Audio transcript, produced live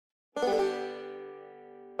Just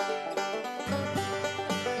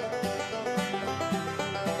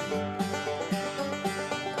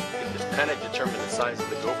kind of determine the size of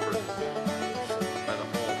the gopher by the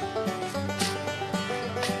hole.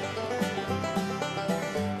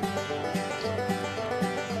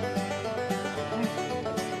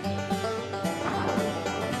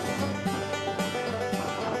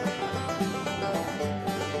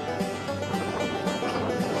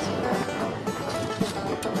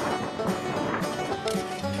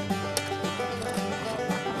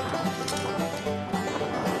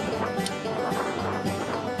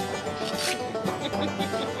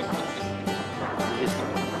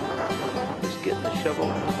 Just getting the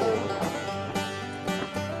shovel in the hole.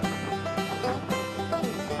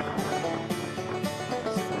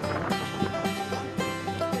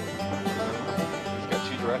 He's got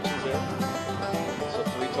 2 directions there, so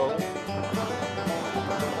 3 total.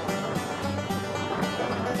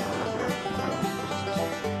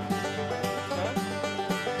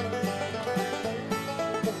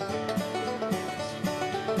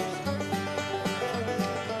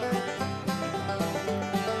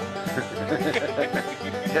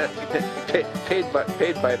 Yeah, paid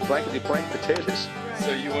by blankety blank potatoes.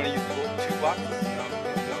 So you want to use 2 boxes? No,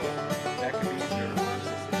 that could be easier.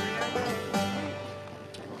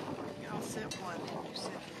 I'll set one and you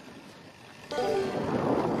set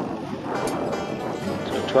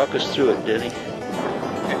So talk us through it, Denny.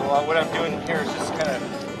 Okay, well what I'm doing here is just kind of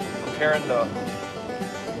preparing the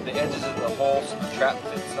edges of the hole so the trap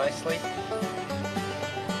fits nicely.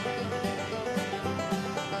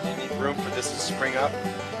 You need room for this to spring up.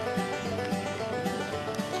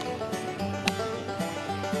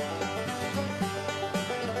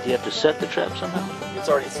 Do you have to set the trap somehow? It's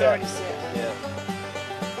already It's set. already set. Yeah.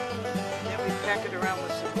 Then we pack it around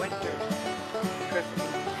with some wet dirt.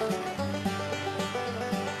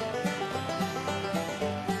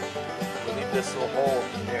 We'll leave this little hole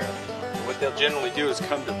in there. And what they'll generally do is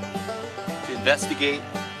come to investigate,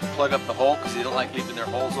 plug up the hole because they don't like leaving their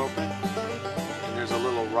holes open. And there's a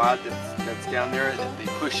little rod that's down there that they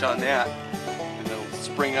push on that and it'll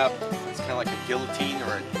spring up. It's kind of like a guillotine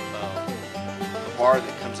or a bar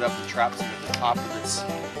that comes up and traps them at the top of this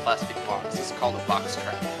plastic box. This is called a box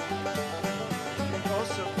trap. And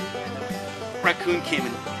also, Raccoon came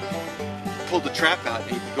and pulled the trap out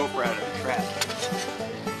and ate the gopher out of the trap.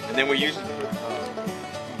 And then we usually put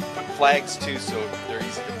flags too so they're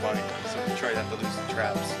easy to find. So we try not to lose the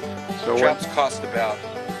traps. So Traps cost about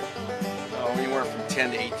anywhere from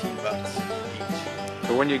 10 to 18 bucks each.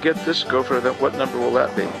 So when you get this gopher, then what number will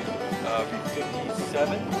that be? Be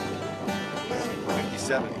 57.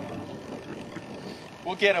 57.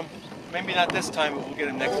 We'll get them. Maybe not this time, but we'll get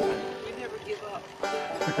them next time. we never give up.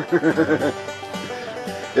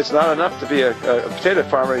 It's not enough to be a potato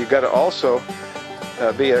farmer. You've got to also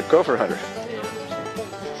be a gopher hunter.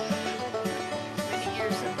 Many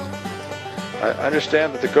years ago. I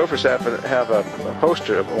understand that the Gophers have a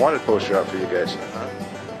poster, a wanted poster out for you guys.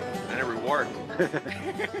 And a reward.